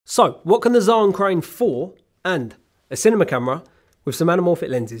So, what can the Zhiyun Crane 4 and a cinema camera with some anamorphic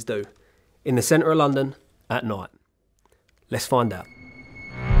lenses do in the centre of London at night? Let's find out.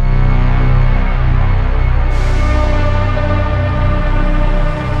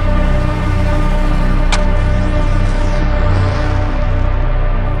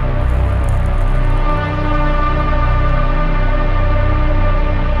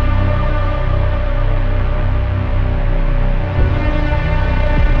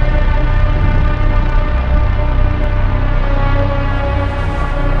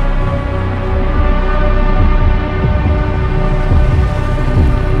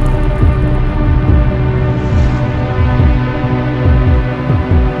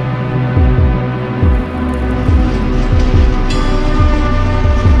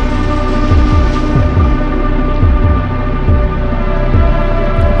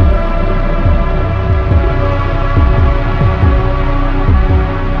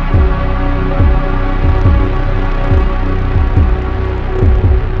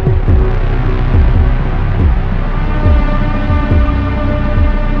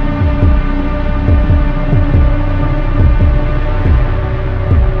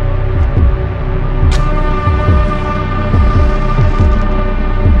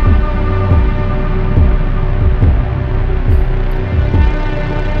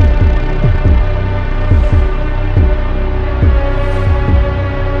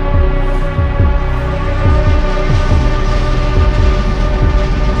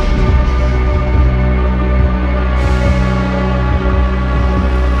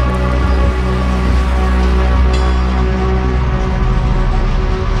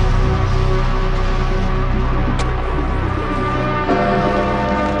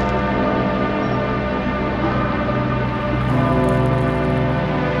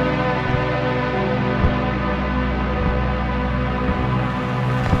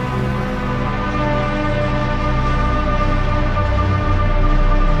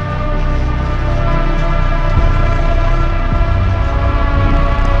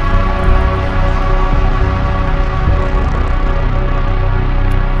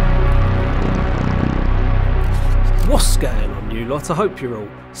 What's going on, you lot? I hope you're all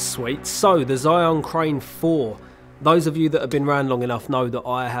sweet. So, the Zhiyun Crane 4. Those of you that have been around long enough know that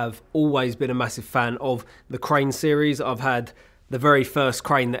I have always been a massive fan of the Crane series. I've had the very first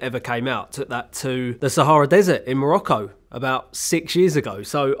Crane that ever came out. Took that to the Sahara Desert in Morocco about 6 years ago.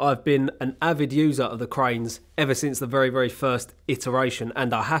 So I've been an avid user of the Cranes ever since the very first iteration.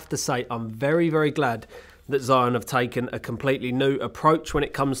 And I have to say, I'm very glad that Zhiyun have taken a completely new approach when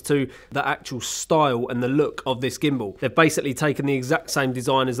it comes to the actual style and the look of this gimbal. They've basically taken the exact same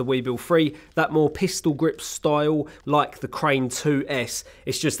design as the Weebill 3, that more pistol grip style like the Crane 2S.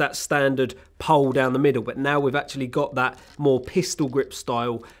 It's just that standard pole down the middle, but now we've actually got that more pistol grip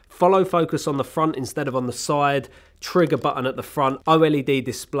style, follow focus on the front instead of on the side, trigger button at the front, OLED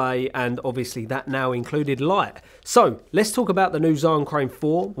display, and obviously that now included light. So let's talk about the new Zhiyun Crane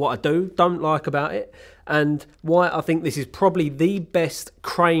 4, what I don't like about it, and why I think this is probably the best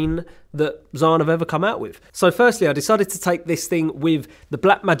Crane that Zhiyun have ever come out with. So firstly, I decided to take this thing with the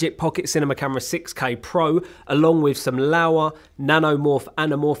Blackmagic Pocket Cinema Camera 6K Pro, along with some Laowa Nanomorph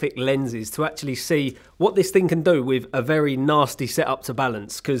anamorphic lenses to actually see what this thing can do with a very nasty setup to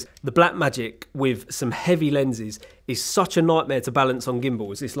balance, because the Blackmagic with some heavy lenses is such a nightmare to balance on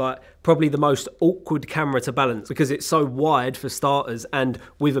gimbals. It's like probably the most awkward camera to balance because it's so wide for starters, and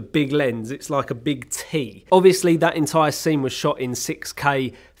with a big lens, it's like a big T. Obviously, that entire scene was shot in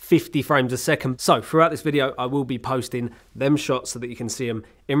 6K 50 frames a second. So throughout this video, I will be posting them shots so that you can see them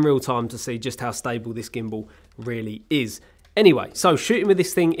in real time to see just how stable this gimbal really is. Anyway, so shooting with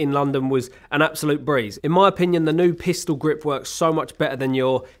this thing in London was an absolute breeze. In my opinion, the new pistol grip works so much better than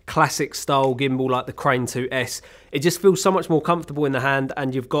your classic style gimbal like the Crane 2S. It just feels so much more comfortable in the hand,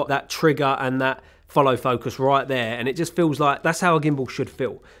 and you've got that trigger and that follow focus right there, and it just feels like that's how a gimbal should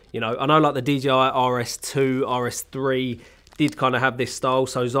feel. You know, I know like the DJI RS2, RS3 did kind of have this style,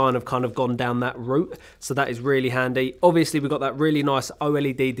 so Zhiyun have kind of gone down that route, so that is really handy. Obviously, we've got that really nice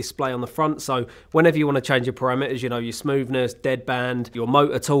OLED display on the front, so whenever you want to change your parameters, you know, your smoothness, deadband, your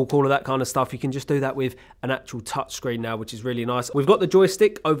motor torque, all of that kind of stuff, you can just do that with an actual touch screen now, which is really nice. We've got the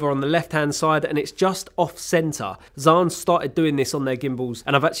joystick over on the left-hand side, and it's just off-center. Zhiyun started doing this on their gimbals,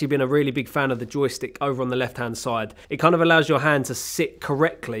 and I've actually been a really big fan of the joystick over on the left-hand side. It kind of allows your hand to sit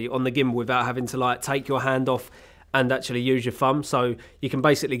correctly on the gimbal without having to like take your hand off and actually use your thumb, so you can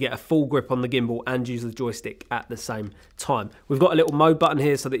basically get a full grip on the gimbal and use the joystick at the same time. We've got a little mode button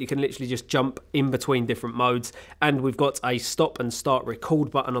here so that you can literally just jump in between different modes, and we've got a stop and start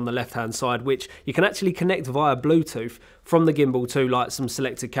record button on the left hand side, which you can actually connect via Bluetooth from the gimbal to like some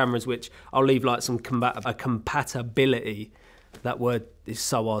selected cameras, which I'll leave like some compatibility, that word is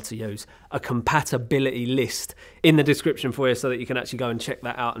so hard to use, a compatibility list in the description for you, so that you can actually go and check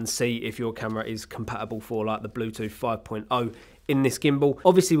that out and see if your camera is compatible for like the Bluetooth 5.0 in this gimbal.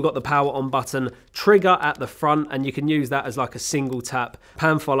 Obviously we've got the power on button, trigger at the front, and you can use that as like a single tap.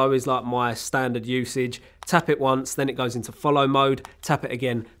 Pan follow is like my standard usage. Tap it once, then it goes into follow mode, tap it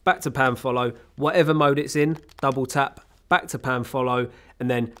again, back to pan follow, whatever mode it's in, double tap, back to pan follow, and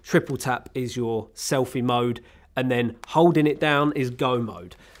then triple tap is your selfie mode, and then holding it down is go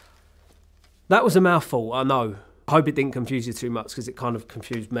mode. That was a mouthful, I know. I hope it didn't confuse you too much, because it kind of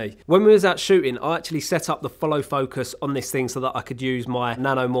confused me. When we was out shooting, I actually set up the follow focus on this thing so that I could use my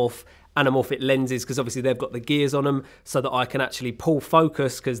anamorphic lenses, because obviously they've got the gears on them, so that I can actually pull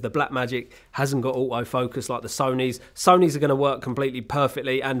focus, because the Blackmagic hasn't got autofocus like the Sonys. Sonys are going to work completely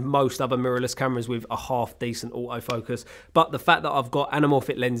perfectly, and most other mirrorless cameras with a half decent autofocus. But the fact that I've got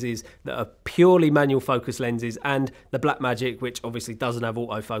anamorphic lenses that are purely manual focus lenses, and the Blackmagic, which obviously doesn't have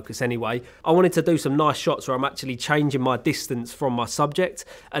autofocus anyway, I wanted to do some nice shots where I'm actually changing my distance from my subject,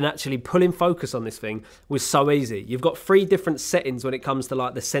 and actually pulling focus on this thing was so easy. You've got 3 different settings when it comes to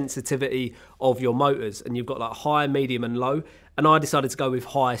like the sensitivity of your motors, and you've got like high, medium and low, and I decided to go with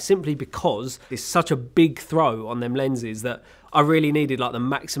high simply because it's such a big throw on them lenses that I really needed like the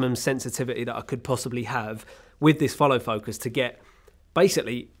maximum sensitivity that I could possibly have with this follow focus to get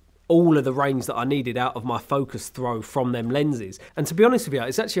basically all of the range that I needed out of my focus throw from them lenses. And to be honest with you,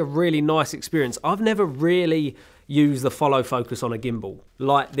 it's actually a really nice experience. I've never really used the follow focus on a gimbal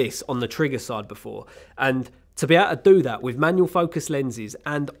like this on the trigger side before, and to be able to do that with manual focus lenses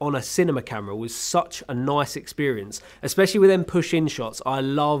and on a cinema camera was such a nice experience, especially with them push-in shots. I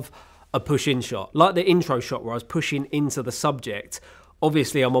love a push-in shot, like the intro shot where I was pushing into the subject.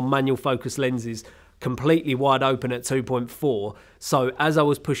 Obviously, I'm on manual focus lenses, completely wide open at 2.4, so as I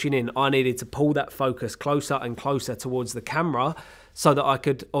was pushing in, I needed to pull that focus closer and closer towards the camera so that I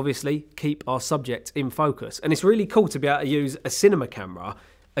could obviously keep our subject in focus. And it's really cool to be able to use a cinema camera,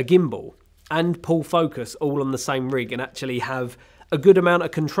 a gimbal, and pull focus all on the same rig, and actually have a good amount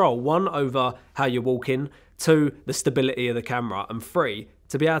of control, 1, over how you're walking, 2, the stability of the camera, and 3,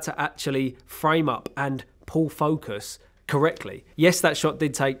 to be able to actually frame up and pull focus correctly. Yes, that shot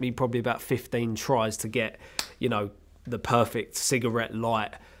did take me probably about 15 tries to get, you know, the perfect cigarette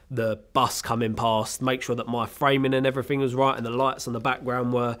light, the bus coming past, make sure that my framing and everything was right, and the lights on the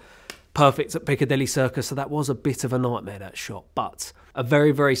background were perfect at Piccadilly Circus. So that was a bit of a nightmare, that shot, but a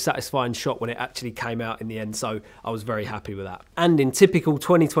very, very satisfying shot when it actually came out in the end, so I was very happy with that. And in typical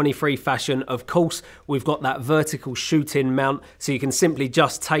 2023 fashion, of course, we've got that vertical shoot-in mount, so you can simply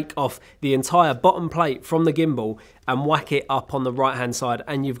just take off the entire bottom plate from the gimbal and whack it up on the right-hand side,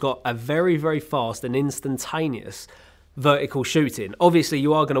 and you've got a very, very fast and instantaneous vertical shooting. Obviously,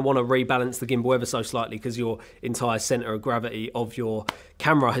 you are going to want to rebalance the gimbal ever so slightly because your entire center of gravity of your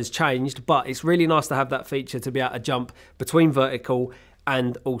camera has changed, but it's really nice to have that feature to be able to jump between vertical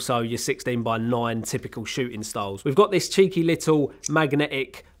and also your 16:9 typical shooting styles. We've got this cheeky little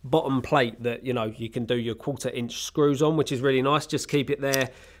magnetic bottom plate that, you know, you can do your 1/4 inch screws on, which is really nice. Just keep it there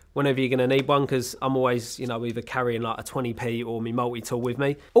whenever you're going to need one, because I'm always, you know, either carrying like a 20p or my multi-tool with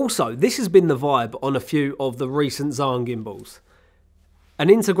me. Also, this has been the vibe on a few of the recent Zhiyun gimbals. An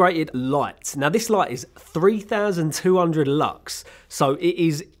integrated light. Now this light is 3200 lux, so it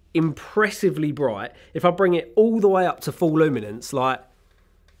is impressively bright. If I bring it all the way up to full luminance, like,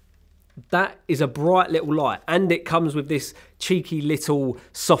 that is a bright little light, and it comes with this cheeky little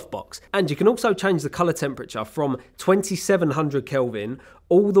softbox. And you can also change the color temperature from 2700 Kelvin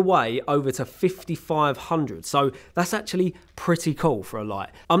all the way over to 5500. So that's actually pretty cool for a light.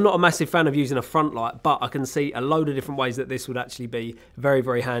 I'm not a massive fan of using a front light, but I can see a load of different ways that this would actually be very,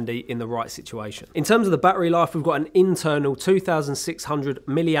 very handy in the right situation. In terms of the battery life, we've got an internal 2600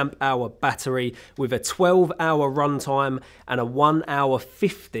 milliamp hour battery with a 12-hour runtime and a 1 hour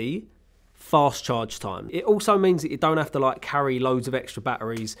 50 fast charge time. It also means that you don't have to like carry loads of extra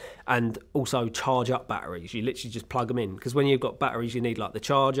batteries and also charge up batteries. You literally just plug them in, because when you've got batteries you need like the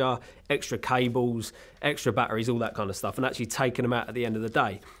charger, extra cables, extra batteries, all that kind of stuff, and actually taking them out at the end of the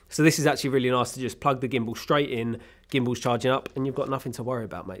day. So this is actually really nice to just plug the gimbal straight in, gimbal's charging up, and you've got nothing to worry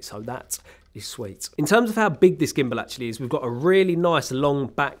about, mate. So that is sweet. In terms of how big this gimbal actually is, we've got a really nice long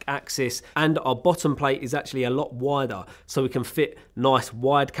back axis, and our bottom plate is actually a lot wider, so we can fit nice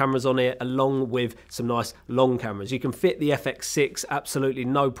wide cameras on it along with some nice long cameras. You can fit the FX6 absolutely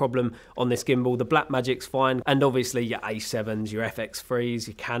no problem on this gimbal. The Blackmagic's fine, and obviously your A7s, your FX3s,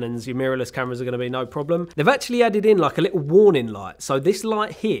 your Canons, your mirrorless cameras are going to be no problem. They've actually added in like a little warning light, so this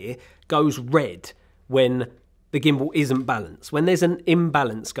light here goes red when the gimbal isn't balanced. When there's an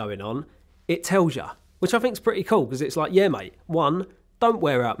imbalance going on, it tells you, which I think is pretty cool, because it's like, yeah, mate, 1, don't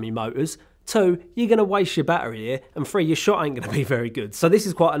wear out me motors. 2, you're going to waste your battery here. And 3, your shot ain't going to be very good. So this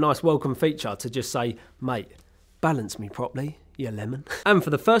is quite a nice welcome feature to just say, mate, balance me properly, you lemon. And for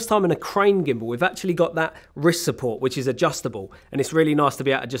the first time in a crane gimbal, we've actually got that wrist support, which is adjustable. And it's really nice to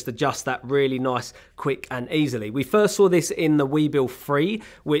be able to just adjust that really nice, quick and easily. We first saw this in the Weebill 3,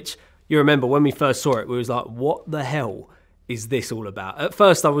 which you remember when we first saw it, we was like, what the hell is this all about? At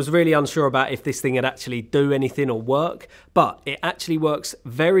first I was really unsure about if this thing would actually do anything or work, but it actually works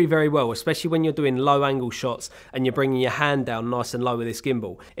very, very well, especially when you're doing low angle shots and you're bringing your hand down nice and low with this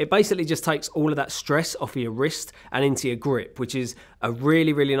gimbal. It basically just takes all of that stress off of your wrist and into your grip, which is a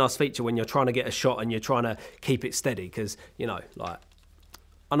really, really nice feature when you're trying to get a shot and you're trying to keep it steady, because, you know, like,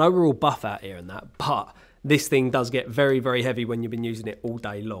 I know we're all buff out here and that, but this thing does get very, very heavy when you've been using it all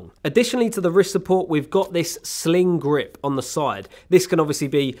day long. Additionally to the wrist support, we've got this sling grip on the side. This can obviously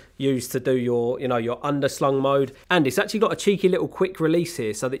be used to do your, you know, your underslung mode. And it's actually got a cheeky little quick release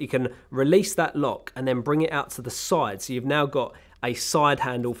here so that you can release that lock and then bring it out to the side. So you've now got a side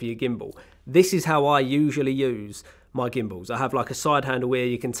handle for your gimbal. This is how I usually use my gimbals. I have like a side handle where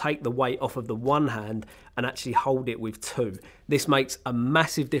you can take the weight off of the one hand and actually hold it with 2. This makes a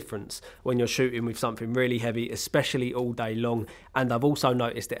massive difference when you're shooting with something really heavy, especially all day long. And I've also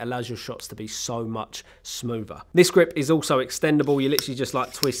noticed it allows your shots to be so much smoother. This grip is also extendable. You literally just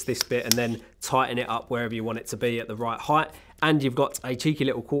like twist this bit and then tighten it up wherever you want it to be at the right height. And you've got a cheeky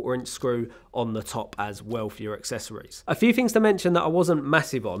little 1/4 inch screw on the top as well for your accessories. A few things to mention that I wasn't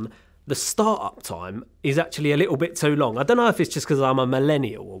massive on. The startup time is actually a little bit too long. I don't know if it's just because I'm a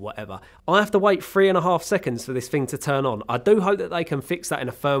millennial or whatever. I have to wait 3.5 seconds for this thing to turn on. I do hope that they can fix that in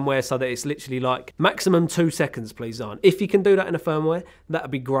a firmware so that it's literally like maximum 2 seconds, please, Zhiyun. If you can do that in a firmware, that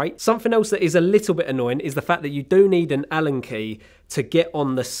would be great. Something else that is a little bit annoying is the fact that you do need an Allen key to get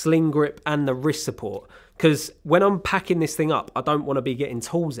on the sling grip and the wrist support. Because when I'm packing this thing up, I don't want to be getting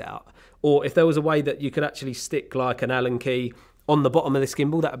tools out. Or if there was a way that you could actually stick like an Allen key on the bottom of this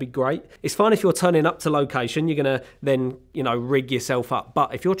gimbal, that would be great. It's fine if you're turning up to location, you're going to then, you know, rig yourself up.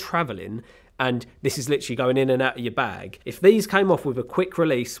 But if you're traveling and this is literally going in and out of your bag, if these came off with a quick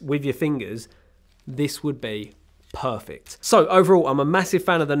release with your fingers, this would be perfect. So overall, I'm a massive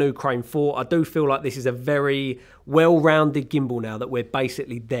fan of the new Crane 4. I do feel like this is a very well-rounded gimbal now that we're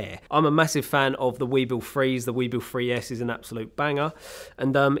basically there. I'm a massive fan of the Weebill 3s. The Weebill 3S is an absolute banger.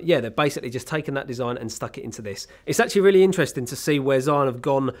 And yeah, they're basically just taken that design and stuck it into this. It's actually really interesting to see where Zhiyun have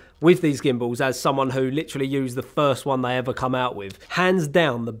gone with these gimbals as someone who literally used the first one they ever come out with. Hands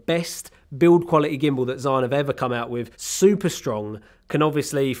down, the best build quality gimbal that Zhiyun have ever come out with. Super strong. Can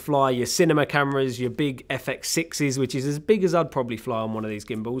obviously fly your cinema cameras, your big FX6s, which is as big as I'd probably fly on one of these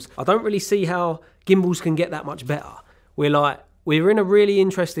gimbals. I don't really see how gimbals can get that much better. We're in a really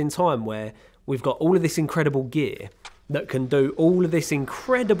interesting time where we've got all of this incredible gear that can do all of this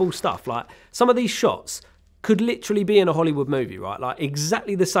incredible stuff. Like, some of these shots could literally be in a Hollywood movie, right? Like,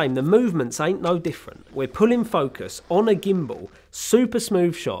 exactly the same. The movements ain't no different. We're pulling focus on a gimbal, super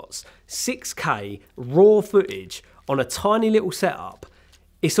smooth shots, 6K, raw footage, on a tiny little setup.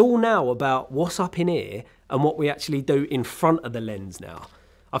 It's all now about what's up in here and what we actually do in front of the lens now.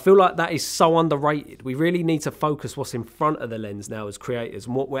 I feel like that is so underrated. We really need to focus what's in front of the lens now as creators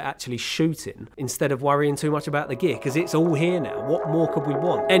and what we're actually shooting instead of worrying too much about the gear, because it's all here now. What more could we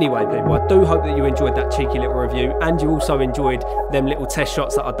want? Anyway, people, I do hope that you enjoyed that cheeky little review and you also enjoyed them little test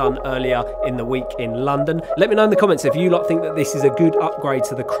shots that I've done earlier in the week in London. Let me know in the comments if you lot think that this is a good upgrade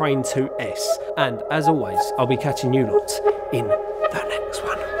to the Crane 2S. And as always, I'll be catching you lot in the next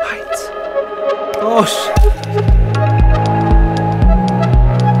one, mate. Gosh.